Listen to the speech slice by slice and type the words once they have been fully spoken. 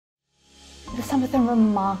some of the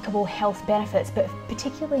remarkable health benefits, but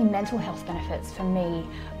particularly mental health benefits for me,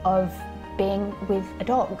 of being with a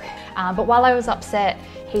dog. But while I was upset,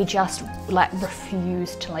 he just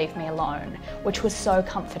refused to leave me alone, which was so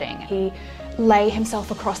comforting. He lay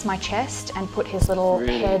himself across my chest and put his little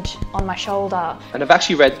head on my shoulder. And I've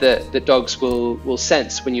actually read that dogs will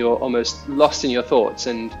sense when you're almost lost in your thoughts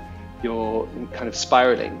and you're kind of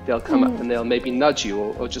spiraling. They'll come up and they'll maybe nudge you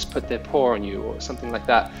or just put their paw on you or something like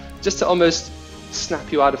that, just to almost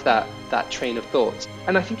snap you out of that train of thought.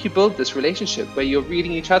 And I think you build this relationship where you're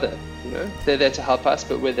reading each other. You know, they're there to help us,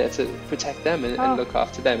 but we're there to protect them and look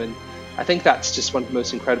after them. And I think that's just one of the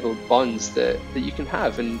most incredible bonds that you can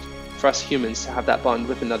have. And for us humans to have that bond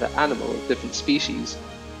with another animal, a different species,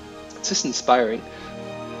 it's just inspiring.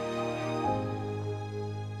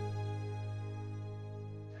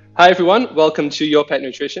 Hi everyone, welcome to Your Pet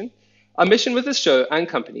Nutrition. Our mission with this show and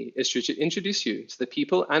company is to introduce you to the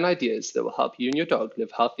people and ideas that will help you and your dog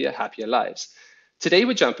live healthier, happier lives. Today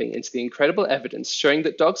we're jumping into the incredible evidence showing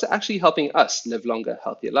that dogs are actually helping us live longer,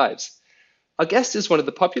 healthier lives. Our guest is one of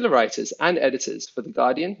the popular writers and editors for The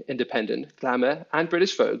Guardian, Independent, Glamour, and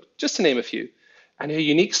British Vogue, just to name a few. And her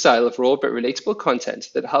unique style of raw but relatable content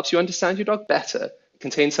that helps you understand your dog better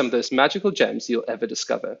contains some of those magical gems you'll ever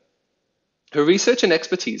discover. Her research and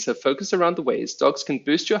expertise have focused around the ways dogs can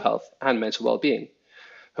boost your health and mental well-being.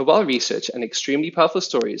 Her well-researched and extremely powerful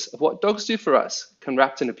stories of what dogs do for us come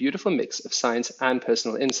wrapped in a beautiful mix of science and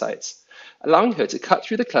personal insights, allowing her to cut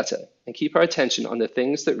through the clutter and keep our attention on the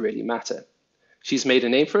things that really matter. She's made a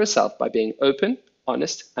name for herself by being open,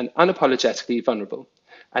 honest, and unapologetically vulnerable,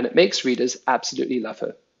 and it makes readers absolutely love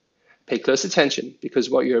her. Pay close attention, because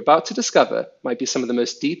what you're about to discover might be some of the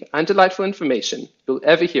most deep and delightful information you'll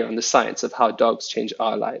ever hear on the science of how dogs change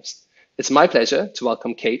our lives. It's my pleasure to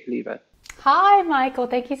welcome Kate Lever. Hi, Michael.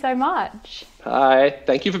 Thank you so much. Hi.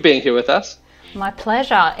 Thank you for being here with us. My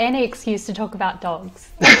pleasure. Any excuse to talk about dogs.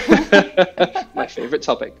 My favorite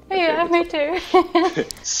topic. Me too.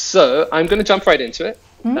 So I'm going to jump right into it.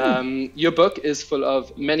 Your book is full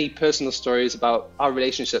of many personal stories about our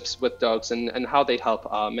relationships with dogs and how they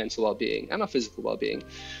help our mental well-being and our physical well-being.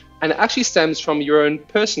 And it actually stems from your own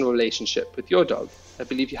personal relationship with your dog. I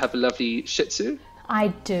believe you have a lovely Shih Tzu. I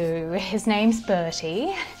do. His name's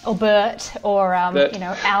Bertie, or Bert, or Bert.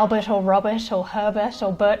 Albert, or Robert, or Herbert,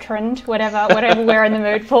 or Bertrand, whatever we're in the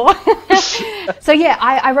mood for. So yeah,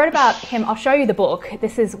 I wrote about him. I'll show you the book.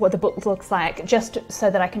 This is what the book looks like, just so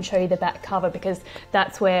that I can show you the back cover, because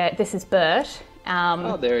that's where this is Bert.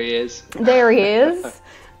 Oh, there he is. There he is.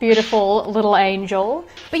 Beautiful little angel.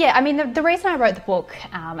 But yeah, I mean, the reason I wrote the book,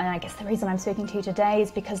 and I guess the reason I'm speaking to you today,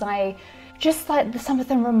 is because I just like some of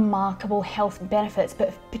the remarkable health benefits,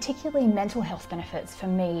 but particularly mental health benefits for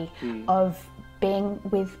me, of being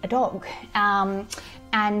with a dog.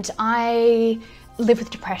 And I live with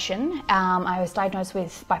depression. I was diagnosed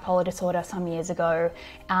with bipolar disorder some years ago,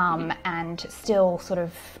 and still sort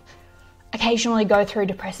of occasionally go through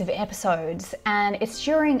depressive episodes. And it's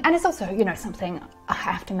also, something I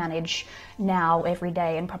have to manage now every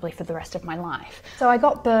day and probably for the rest of my life. So I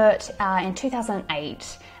got Bert in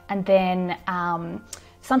 2008. And then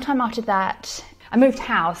sometime after that, I moved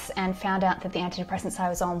house and found out that the antidepressants I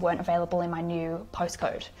was on weren't available in my new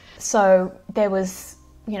postcode. So there was,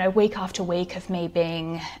 week after week of me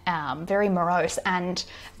being very morose. And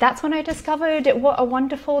that's when I discovered what a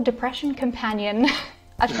wonderful depression companion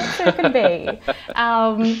a Shih Tzu can be.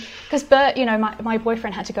 Because Bert, my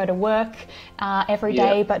boyfriend had to go to work every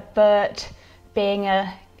day, but Bert, being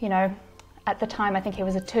at the time, I think he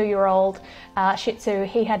was a 2-year-old Shih Tzu,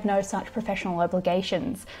 he had no such professional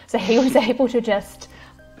obligations. So he was able to just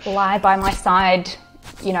lie by my side,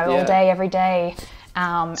 all day, every day.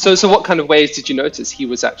 So what kind of ways did you notice he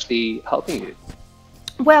was actually helping you?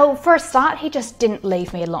 Well, for a start, he just didn't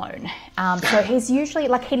leave me alone. So he's usually,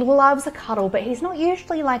 he loves a cuddle, but he's not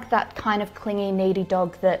usually like that kind of clingy, needy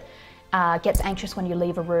dog that gets anxious when you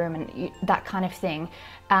leave a room and that kind of thing.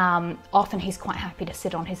 Often he's quite happy to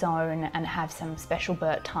sit on his own and have some special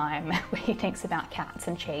Bert time where he thinks about cats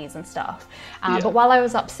and cheese and stuff. But while I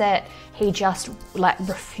was upset, he just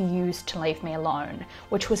refused to leave me alone,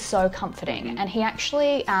 which was so comforting. And he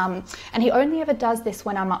actually, and he only ever does this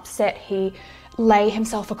when I'm upset. He lay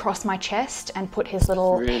himself across my chest and put his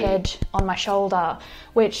little head on my shoulder,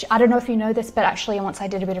 which I don't know if you know this, but actually once I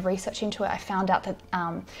did a bit of research into it, I found out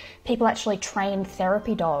that people actually train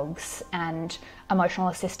therapy dogs and emotional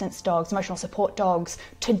assistance dogs, emotional support dogs,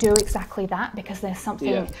 to do exactly that, because there's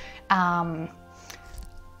something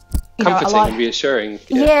you know, a comforting lot. And reassuring.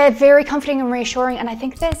 Yeah, very comforting and reassuring. And I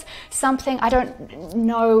think there's something, I don't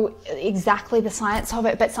know exactly the science of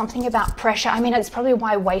it, but something about pressure. I mean, it's probably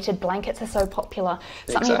why weighted blankets are so popular.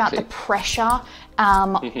 Something about the pressure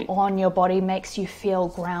on your body makes you feel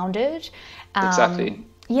grounded. Exactly.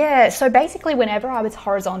 Yeah, so basically whenever I was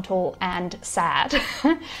horizontal and sad,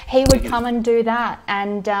 he would come and do that.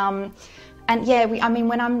 And yeah, I mean,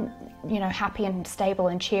 when I'm, you know, happy and stable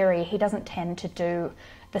and cheery, he doesn't tend to do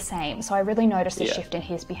the same. So I really noticed a shift in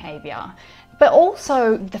his behavior. But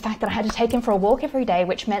also the fact that I had to take him for a walk every day,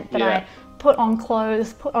 which meant that I put on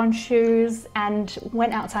clothes, put on shoes, and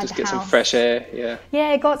went outside the house. Just get some fresh air,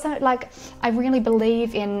 Yeah, got some, like, I really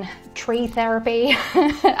believe in tree therapy.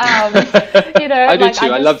 You know, I do too.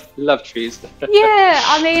 I love trees. Yeah,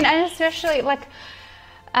 I mean, and especially, like,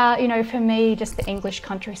 you know, for me, just the English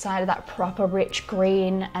countryside, that proper rich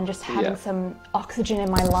green, and just having some oxygen in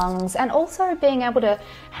my lungs, and also being able to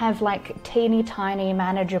have like teeny tiny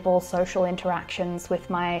manageable social interactions with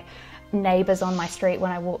my neighbours on my street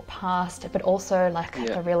when I walk past, but also like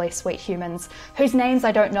the really sweet humans whose names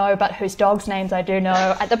I don't know, but whose dogs' names I do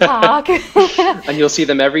know at the park. And you'll see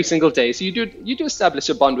them every single day. So you do establish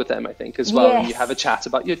a bond with them, I think, as well. And you have a chat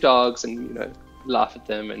about your dogs and, you know, laugh at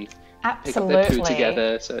them and pick up their poo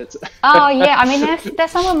together. So it's oh yeah, I mean, they're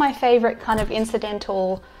some of my favourite kind of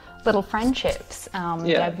incidental little friendships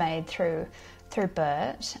that I've made through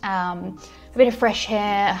Bert. A bit of fresh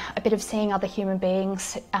air, a bit of seeing other human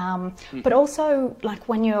beings, but also, like,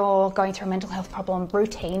 when you're going through a mental health problem,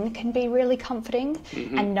 routine can be really comforting,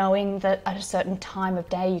 and knowing that at a certain time of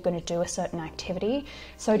day you're going to do a certain activity.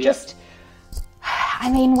 So just,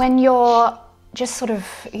 I mean, when you're just sort of,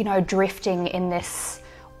 you know, drifting in this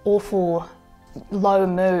awful low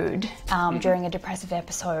mood during a depressive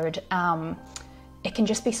episode, it can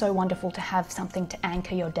just be so wonderful to have something to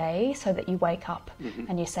anchor your day, so that you wake up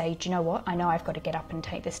and you say, do you know what, I know I've got to get up and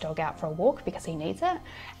take this dog out for a walk because he needs it.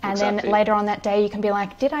 And then later on that day you can be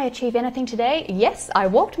like, did I achieve anything today? Yes, I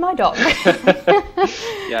walked my dog.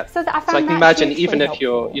 So I can imagine, even if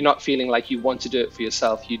you're not feeling like you want to do it for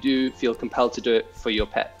yourself, you do feel compelled to do it for your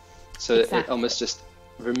pet. So it almost just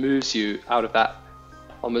removes you out of that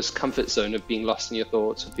almost comfort zone of being lost in your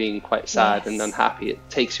thoughts, of being quite sad and unhappy. It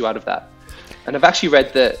takes you out of that. And I've actually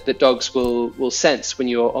read that dogs will sense when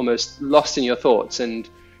you're almost lost in your thoughts and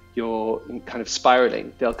you're kind of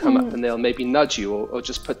spiraling. They'll come up and they'll maybe nudge you or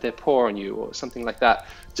just put their paw on you or something like that,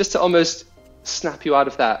 just to almost snap you out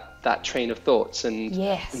of that train of thoughts and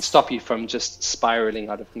stop you from just spiraling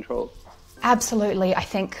out of control. Absolutely. I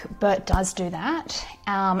think Bert does do that.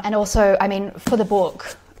 And also, I mean, for the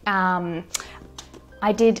book,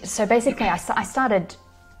 I did, so basically I started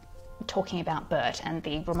talking about Bert and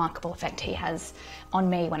the remarkable effect he has on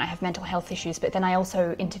me when I have mental health issues, but then I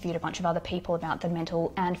also interviewed a bunch of other people about the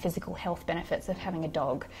mental and physical health benefits of having a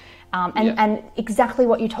dog. And exactly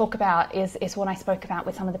what you talk about is what I spoke about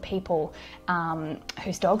with some of the people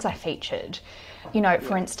whose dogs I featured. You know,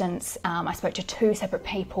 for instance, I spoke to 2 separate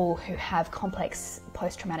people who have complex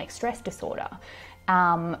post-traumatic stress disorder,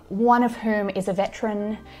 one of whom is a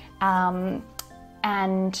veteran,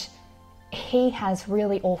 and he has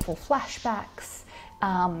really awful flashbacks,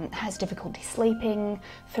 has difficulty sleeping,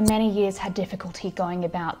 for many years had difficulty going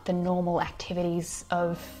about the normal activities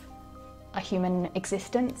of a human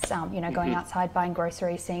existence, you know, going outside, buying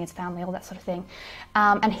groceries, seeing his family, all that sort of thing.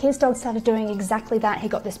 And his dog started doing exactly that. He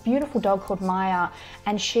got this beautiful dog called Maya,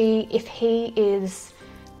 and if he is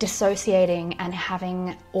dissociating and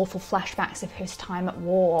having awful flashbacks of his time at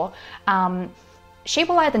war, she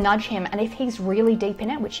will either nudge him, and if he's really deep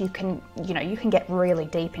in it, which you can get really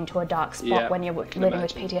deep into a dark spot when you're living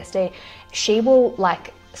with PTSD, she will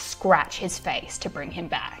like scratch his face to bring him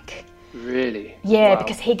back. Really? Yeah,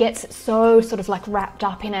 because he gets so sort of like wrapped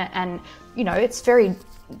up in it, and you know, it's very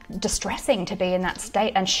distressing to be in that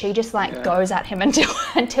state, and she just like goes at him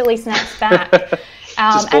until he snaps back.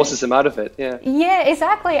 Just forces him out of it. Yeah,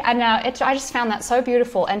 exactly. And I just found that so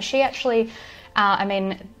beautiful. And she actually, I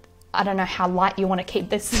mean, I don't know how light you want to keep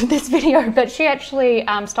this video, but she actually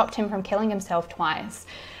stopped him from killing himself twice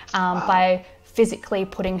by physically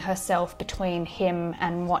putting herself between him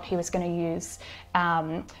and what he was going to use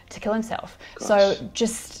to kill himself. Gosh. So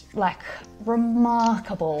just like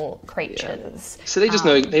remarkable creatures. Yeah. So they just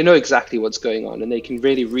know exactly what's going on, and they can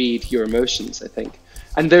really read your emotions, I think.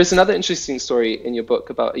 And there's another interesting story in your book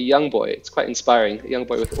about a young boy. It's quite inspiring, a young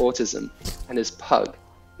boy with autism and his pug.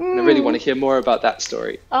 And I really want to hear more about that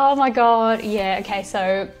story. Oh my God, yeah, okay,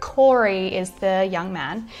 so Corey is the young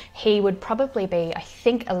man. He would probably be, I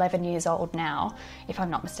think, 11 years old now, if I'm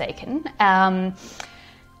not mistaken. And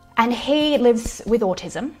he lives with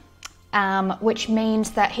autism. which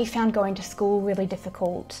means that he found going to school really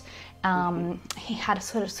difficult. He had a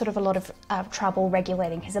sort of a lot of trouble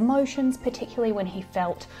regulating his emotions, particularly when he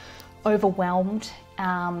felt overwhelmed.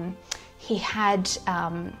 He had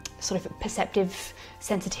sort of perceptive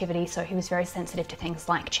sensitivity, so he was very sensitive to things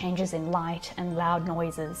like changes in light and loud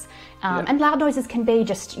noises. And loud noises can be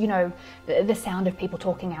just, you know, the sound of people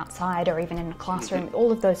talking outside or even in a classroom.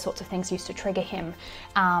 All of those sorts of things used to trigger him.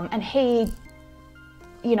 And he,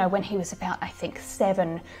 you know, when he was about, I think,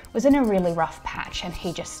 7, was in a really rough patch, and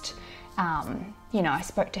he just, you know, I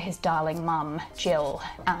spoke to his darling mum, Jill,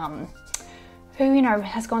 who, you know,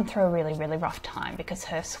 has gone through a really, really rough time because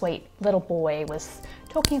her sweet little boy was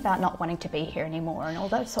talking about not wanting to be here anymore and all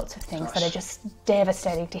those sorts of things that are just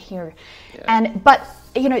devastating to hear. But,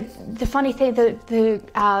 you know, the funny thing,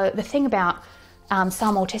 the thing about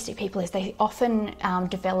some autistic people is they often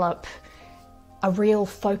develop a real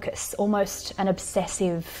focus, almost an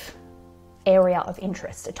obsessive area of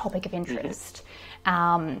interest, a topic of interest,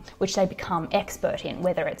 which they become expert in,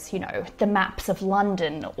 whether it's, you know, the maps of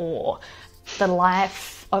London or the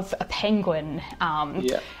life of a penguin.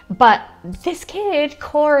 But this kid,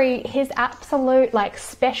 Corey, his absolute like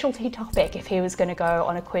specialty topic, if he was going to go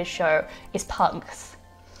on a quiz show, is pugs.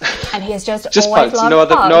 And he has just always pugs,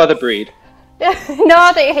 loved pugs. No other breed.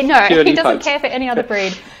 no, he doesn't pugs. care for any other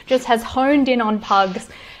breed. Just has honed in on pugs,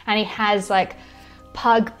 and he has like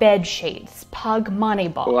pug bed sheets, pug money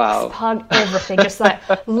box, pug everything. Just like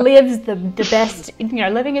lives the best, you know,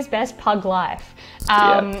 living his best pug life.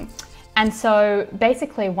 And so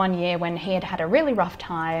basically one year when he had a really rough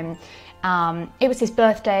time, it was his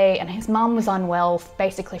birthday and his mum was unwell,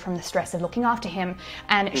 basically from the stress of looking after him.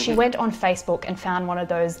 And she went on Facebook and found one of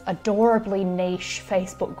those adorably niche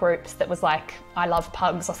Facebook groups that was like, I love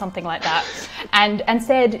pugs or something like that. And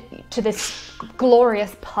said to this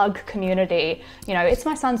glorious pug community, you know, it's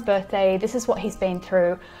my son's birthday. This is what he's been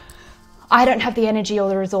through. I don't have the energy or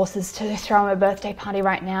the resources to throw him a birthday party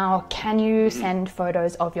right now. Can you send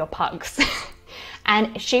photos of your pugs?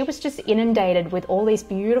 And she was just inundated with all these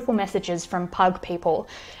beautiful messages from pug people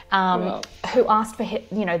who asked for,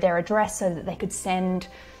 you know, their address so that they could send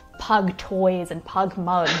pug toys and pug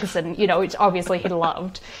mugs, and, you know, which obviously he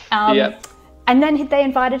loved. And then they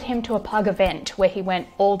invited him to a pug event where he went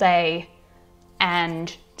all day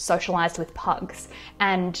and socialized with pugs.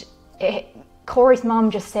 And Corey's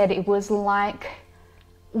mum just said it was like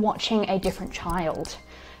watching a different child,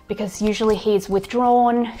 because usually he's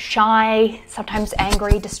withdrawn, shy, sometimes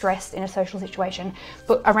angry, distressed in a social situation.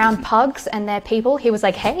 But around pugs and their people, he was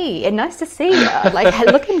like, hey, nice to see you, like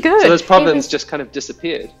looking good. So those problems just kind of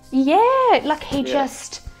disappeared. Yeah, like he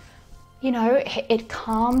just, you know, it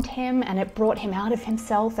calmed him and it brought him out of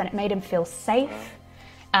himself and it made him feel safe.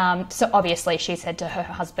 So obviously she said to her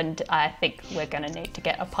husband, I think we're going to need to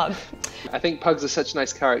get a pug. I think pugs are such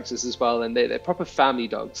nice characters as well, and they're proper family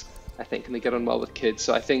dogs, I think, and they get on well with kids.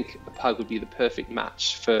 So I think a pug would be the perfect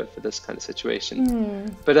match for this kind of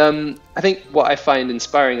situation. But I think what I find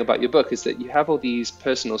inspiring about your book is that you have all these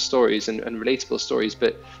personal stories and relatable stories,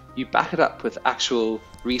 but you back it up with actual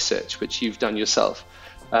research, which you've done yourself.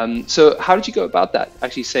 So how did you go about that?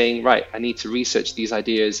 Actually saying, right, I need to research these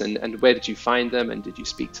ideas, and where did you find them? And did you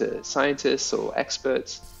speak to scientists or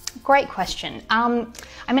experts? Great question. I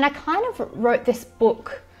mean, I kind of wrote this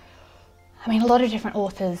book. I mean, a lot of different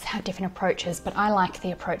authors have different approaches, but I like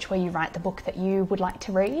the approach where you write the book that you would like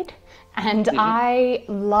to read. And I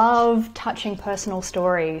love touching personal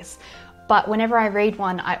stories, but whenever I read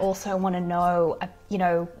one, I also want to know, you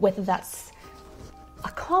know, whether that's a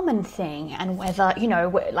common thing, and whether, you know,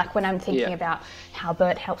 like when I'm thinking about how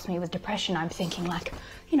Bert helps me with depression, I'm thinking like,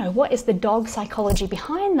 you know, what is the dog psychology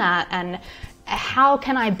behind that, and how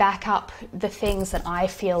can I back up the things that I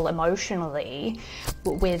feel emotionally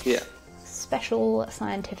with special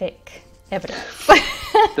scientific evidence.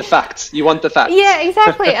 The facts. You want the facts. Yeah,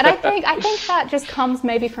 exactly. And I think that just comes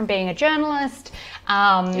maybe from being a journalist.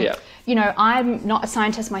 You know, I'm not a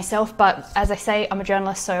scientist myself, but as I say, I'm a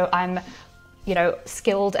journalist, so I'm, you know,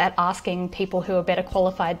 skilled at asking people who are better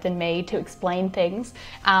qualified than me to explain things.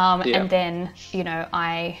 And then, you know,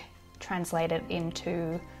 I translate it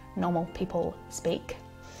into normal people speak.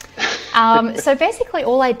 So basically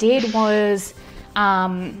all I did was,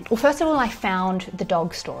 well, first of all, I found the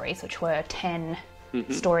dog stories, which were 10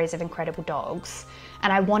 stories of incredible dogs.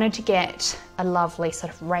 And I wanted to get a lovely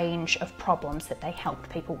sort of range of problems that they helped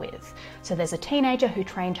people with. So there's a teenager who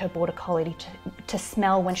trained her border collie to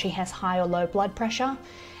smell when she has high or low blood pressure.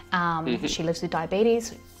 She lives with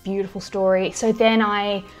diabetes. Beautiful story. So then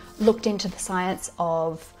I looked into the science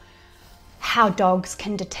of how dogs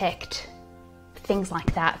can detect things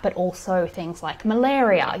like that, but also things like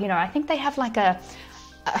malaria. You know, I think they have like a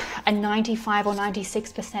 95 or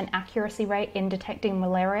 96% accuracy rate in detecting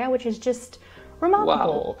malaria, which is just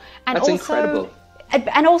remarkable. Wow, and that's also, incredible.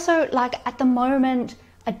 And also, like, at the moment,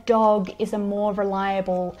 a dog is a more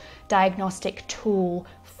reliable diagnostic tool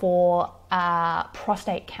for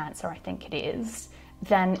prostate cancer, I think it is,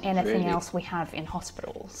 than anything else we have in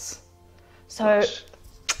hospitals. So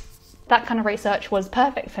that kind of research was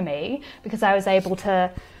perfect for me, because I was able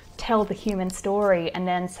to tell the human story and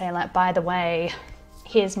then say, like, by the way,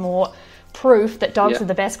 here's more proof that dogs are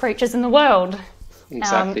the best creatures in the world.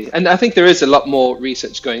 Exactly. And I think there is a lot more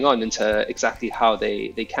research going on into exactly how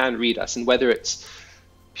they can read us, and whether it's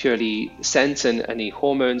purely scent and any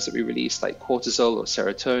hormones that we release like cortisol or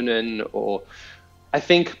serotonin, or I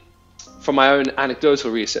think from my own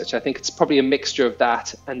anecdotal research, I think it's probably a mixture of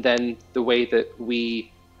that and then the way that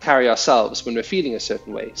we carry ourselves when we're feeling a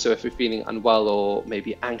certain way. So if we're feeling unwell or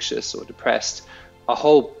maybe anxious or depressed, our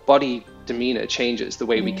whole body demeanor changes, the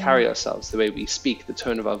way we carry ourselves, the way we speak, the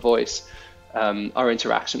tone of our voice, our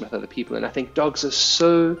interaction with other people. And I think dogs are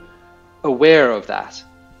so aware of that,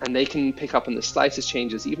 and they can pick up on the slightest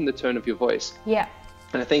changes, even the tone of your voice. Yeah.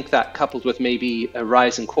 And I think that, coupled with maybe a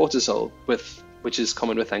rise in cortisol, which is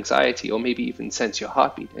common with anxiety, or maybe even sense your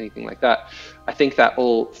heartbeat, anything like that, I think that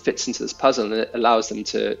all fits into this puzzle, and it allows them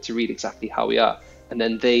to read exactly how we are. And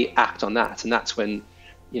then they act on that. And that's when,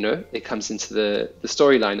 you know, it comes into the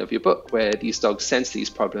storyline of your book, where these dogs sense these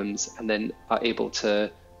problems and then are able to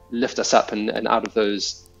lift us up and out of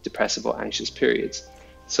those depressive or anxious periods.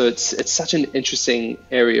 So it's such an interesting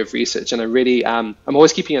area of research, and I really I'm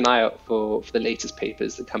always keeping an eye out for the latest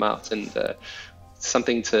papers that come out, and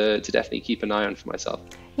something to definitely keep an eye on for myself.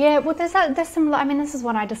 Yeah, well, there's some. I mean, this is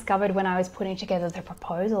what I discovered when I was putting together the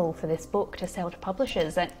proposal for this book to sell to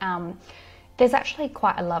publishers. That there's actually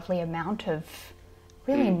quite a lovely amount of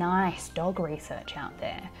really nice dog research out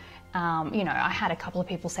there. You know, I had a couple of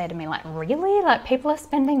people say to me, like, really? Like, people are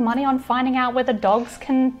spending money on finding out whether dogs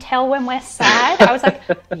can tell when we're sad? I was like,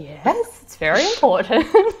 yes, it's very important.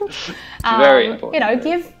 Very important. You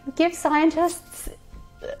know, give scientists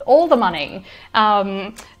all the money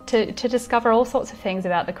to discover all sorts of things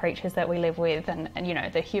about the creatures that we live with, and you know,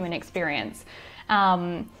 the human experience.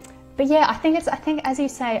 But yeah, I think as you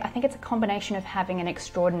say, I think it's a combination of having an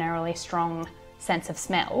extraordinarily strong sense of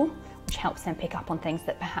smell, which helps them pick up on things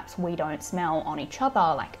that perhaps we don't smell on each other,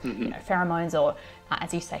 like you know, pheromones, or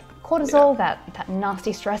as you say, cortisol, that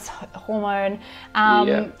nasty stress hormone,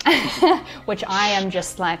 which I am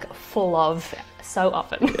just like full of so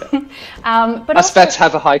often. But us vets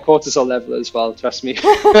have a high cortisol level as well, trust me.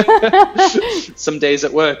 Some days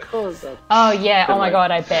at work. Oh yeah, oh my God,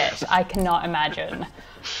 I bet. I cannot imagine.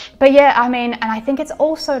 But yeah, I mean, and I think it's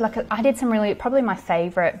also like, I did some really, probably my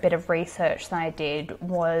favorite bit of research that I did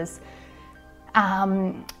was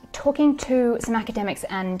talking to some academics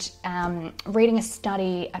and reading a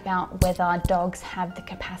study about whether dogs have the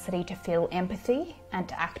capacity to feel empathy and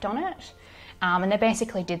to act on it. And they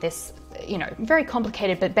basically did this, you know, very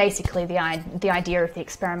complicated, but basically the idea of the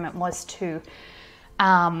experiment was to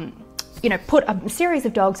you know, put a series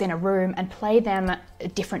of dogs in a room and play them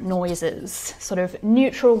different noises, sort of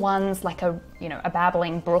neutral ones like a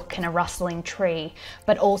babbling brook and a rustling tree,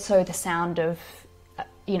 but also the sound of,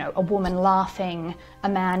 you know, a woman laughing, a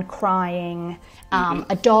man crying,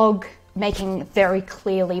 a dog making very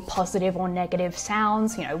clearly positive or negative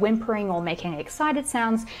sounds, you know, whimpering or making excited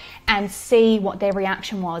sounds, and see what their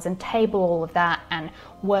reaction was and table all of that and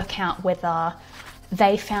work out whether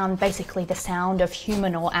they found basically the sound of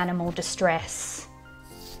human or animal distress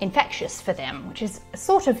infectious for them, which is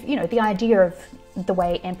sort of, you know, the idea of the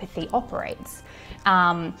way empathy operates.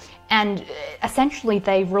 And essentially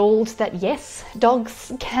they ruled that yes,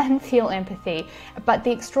 dogs can feel empathy, but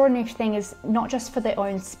the extraordinary thing is not just for their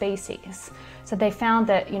own species. So they found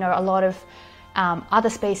that, you know, a lot of other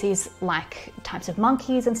species, like types of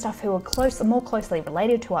monkeys and stuff, who are more closely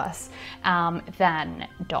related to us than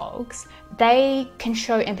dogs, they can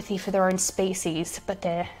show empathy for their own species, but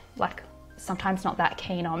they're like sometimes not that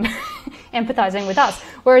keen on empathizing with us.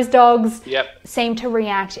 Whereas dogs seem to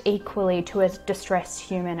react equally to a distressed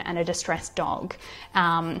human and a distressed dog.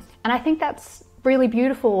 And I think that's really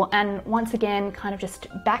beautiful, and once again kind of just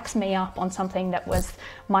backs me up on something that was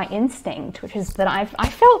my instinct, which is that I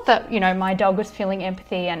felt that, you know, my dog was feeling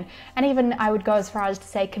empathy, and even I would go as far as to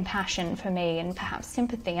say compassion for me and perhaps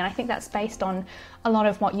sympathy. And I think that's based on a lot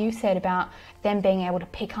of what you said about them being able to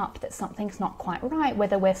pick up that something's not quite right,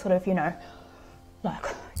 whether we're sort of, you know, like,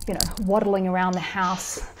 you know, waddling around the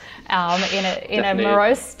house in a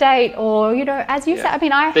morose state, or, you know, as you said, I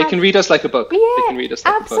mean, they can read us like a book. Yeah, they can read us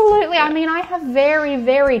like absolutely. A book. Yeah. I mean, I have very,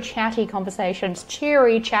 very chatty conversations,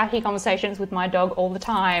 cheery, chatty conversations with my dog all the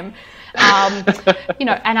time. You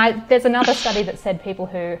know, and there's another study that said people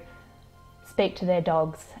who speak to their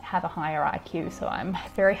dogs have a higher IQ, so I'm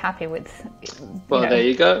very happy with, well, there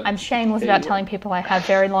you go. I'm shameless about telling people I have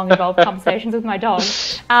very long, involved conversations with my dog.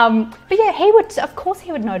 But yeah, of course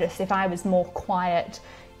he would notice if I was more quiet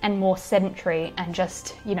and more sedentary and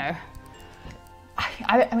just, you know,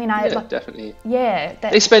 definitely. Yeah.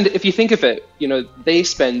 They spend, if you think of it, you know, they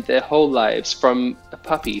spend their whole lives from a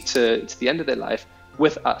puppy to the end of their life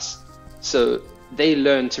with us. So they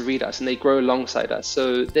learn to read us and they grow alongside us.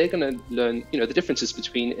 So they're going to learn, you know, the differences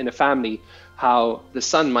between in a family, how the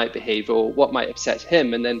son might behave or what might upset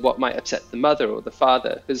him, and then what might upset the mother or the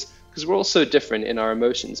father, because we're all so different in our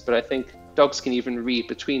emotions. But I think dogs can even read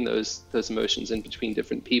between those emotions and between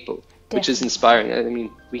different people, Definitely. Which is inspiring. I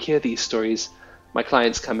mean, we hear these stories. My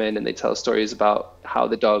clients come in and they tell stories about how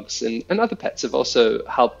the dogs and other pets have also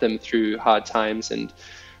helped them through hard times and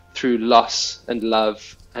through loss and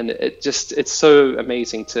love. And it's so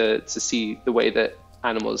amazing to see the way that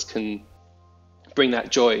animals can bring that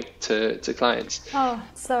joy to clients. Oh,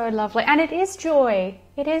 so lovely. And it is joy.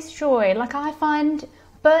 It is joy. Like, I find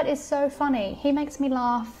Bert is so funny. He makes me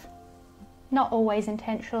laugh, not always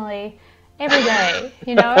intentionally, every day,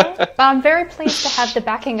 you know? But I'm very pleased to have the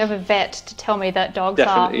backing of a vet to tell me that dogs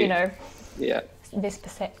are, you know, this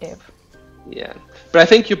perceptive. Yeah, but I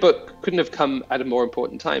think your book couldn't have come at a more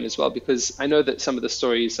important time as well, because I know that some of the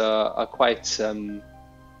stories are quite,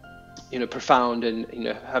 you know, profound and, you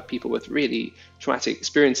know, have people with really traumatic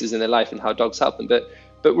experiences in their life and how dogs help them.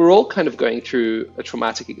 But we're all kind of going through a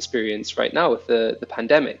traumatic experience right now with the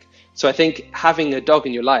pandemic. So I think having a dog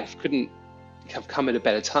in your life couldn't have come at a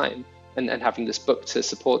better time, and having this book to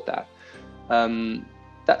support that.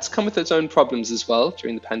 That's come with its own problems as well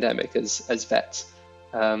during the pandemic as vets.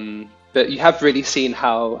 But you have really seen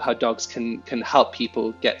how dogs can help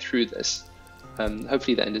people get through this.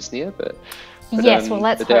 Hopefully the end is near, but yes, well,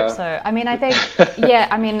 let's hope so. I mean, I think,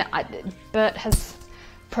 Bert has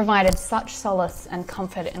provided such solace and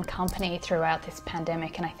comfort and company throughout this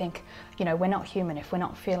pandemic, and I think, you know, we're not human if we're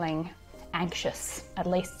not feeling anxious, at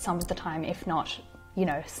least some of the time, if not, you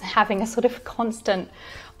know, having a sort of constant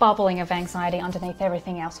bubbling of anxiety underneath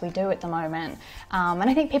everything else we do at the moment. And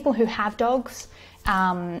I think people who have dogs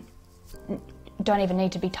don't even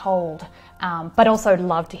need to be told, but also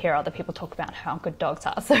love to hear other people talk about how good dogs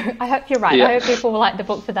are. So I hope you're right. Yeah. I hope people will like the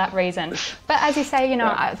book for that reason. But as you say, you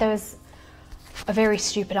know, there was a very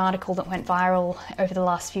stupid article that went viral over the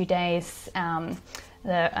last few days.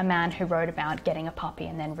 A man who wrote about getting a puppy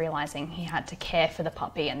and then realizing he had to care for the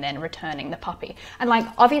puppy and then returning the puppy. And like,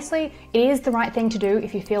 obviously it is the right thing to do.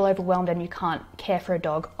 If you feel overwhelmed and you can't care for a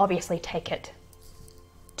dog, obviously take it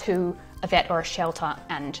to a vet or a shelter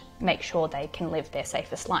and make sure they can live their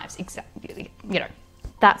safest lives. Exactly, you know,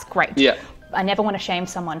 that's great. Yeah. I never want to shame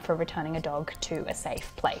someone for returning a dog to a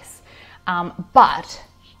safe place. But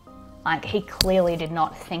like, he clearly did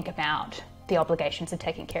not think about the obligations of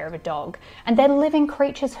taking care of a dog. And they're living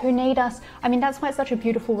creatures who need us. I mean, that's why it's such a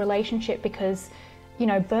beautiful relationship, because, you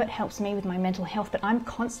know, Bert helps me with my mental health, but I'm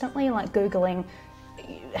constantly like Googling,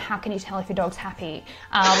 how can you tell if your dog's happy?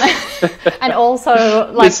 And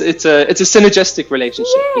also, like, it's a synergistic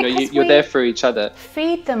relationship. Yeah, you know, you're there for each other.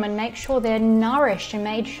 Feed them and make sure they're nourished and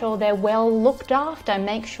make sure they're well looked after,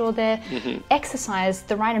 make sure they're exercised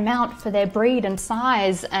the right amount for their breed and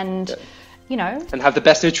size, and you know, and have the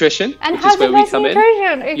best nutrition, and which is where we come in.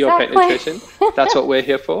 Exactly. Your Pet Nutrition. That's what we're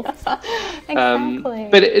here for. Exactly.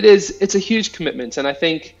 But it's a huge commitment, and I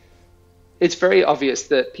think it's very obvious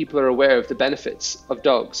that people are aware of the benefits of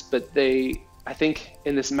dogs, but I think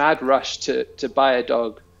in this mad rush to buy a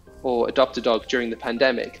dog or adopt a dog during the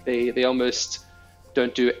pandemic, they almost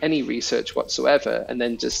don't do any research whatsoever, and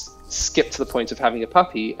then just skip to the point of having a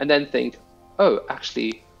puppy and then think, oh,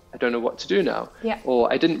 actually, I don't know what to do now. Yeah.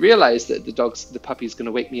 Or I didn't realize that the puppy's going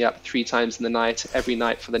to wake me up 3 times in the night, every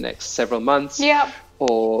night for the next several months. Yeah.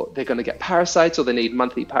 Or they're going to get parasites, or they need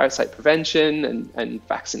monthly parasite prevention and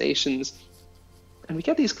vaccinations. And we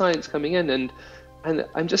get these clients coming in, and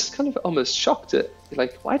I'm just kind of almost shocked at,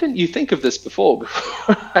 like, why didn't you think of this before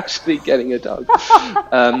actually getting a dog?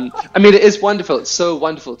 I mean, it is wonderful. It's so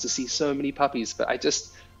wonderful to see so many puppies, but I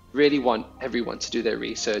just really want everyone to do their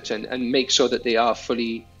research and make sure that they are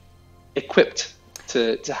fully equipped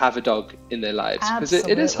to have a dog in their lives, because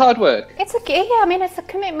it is hard work. It's a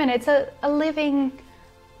commitment. It's a living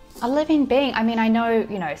being. I mean, I know,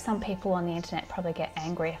 you know, some people on the internet probably get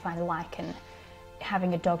angry if I liken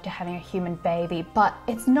having a dog to having a human baby, but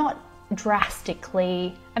it's not drastically,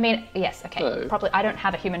 I mean, yes, okay, No. probably I don't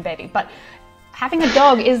have a human baby, but having a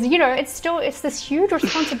dog is, you know, it's this huge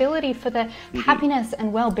responsibility for the happiness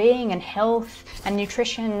and well-being and health and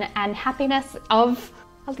nutrition and happiness of,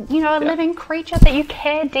 you know, a living creature that you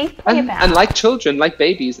care deeply about. And like children, like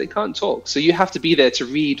babies, they can't talk. So you have to be there to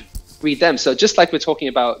read them. So just like we're talking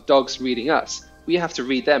about dogs reading us, we have to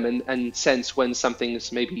read them and sense when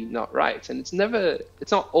something's maybe not right. And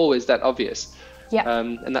it's not always that obvious. Yeah.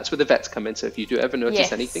 And that's where the vets come in. So if you do ever notice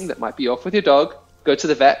Yes. anything that might be off with your dog, go to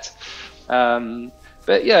the vet.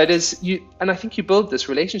 But yeah, it is you, and I think you build this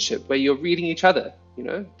relationship where you're reading each other. You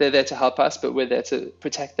know, they're there to help us, but we're there to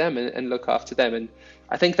protect them and look after them. And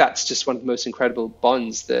I think that's just one of the most incredible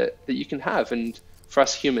bonds that you can have. And for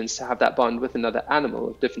us humans to have that bond with another animal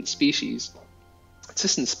of different species, it's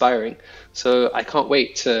just inspiring. So I can't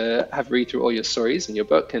wait to have read through all your stories in your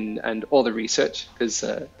book and all the research, because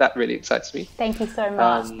that really excites me. Thank you so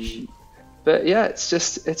much. But yeah, it's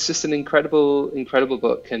just an incredible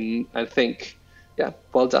book, and I think, yeah,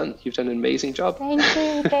 well done. You've done an amazing job. Thank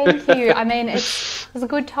you. I mean, it was a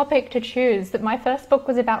good topic to choose. That my first book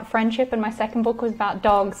was about friendship and my second book was about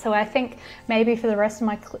dogs. So I think maybe for the rest of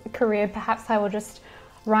my career, perhaps I will just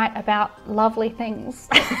write about lovely things.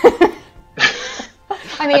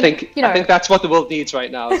 I mean, I think that's what the world needs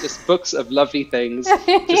right now. Just books of lovely things,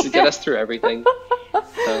 just to get us through everything.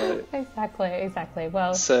 Exactly.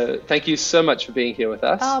 Well, so thank you so much for being here with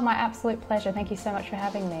us. Oh, my absolute pleasure. Thank you so much for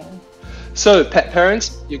having me. So, pet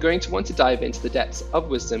parents, you're going to want to dive into the depths of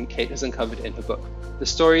wisdom Kate has uncovered in her book. The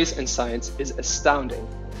stories and science is astounding.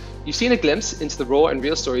 You've seen a glimpse into the raw and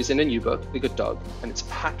real stories in a new book, The Good Dog, and it's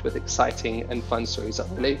packed with exciting and fun stories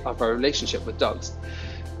of our relationship with dogs.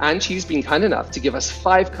 And she's been kind enough to give us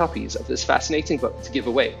 5 copies of this fascinating book to give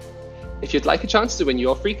away. If you'd like a chance to win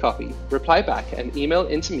your free copy, reply back and email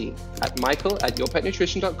into me at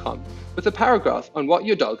michael@yourpetnutrition.com with a paragraph on what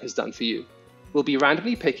your dog has done for you. We'll be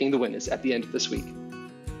randomly picking the winners at the end of this week.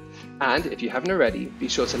 And if you haven't already, be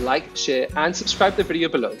sure to like, share, and subscribe the video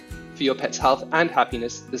below. For your pet's health and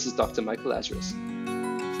happiness, this is Dr. Michael Lazaris.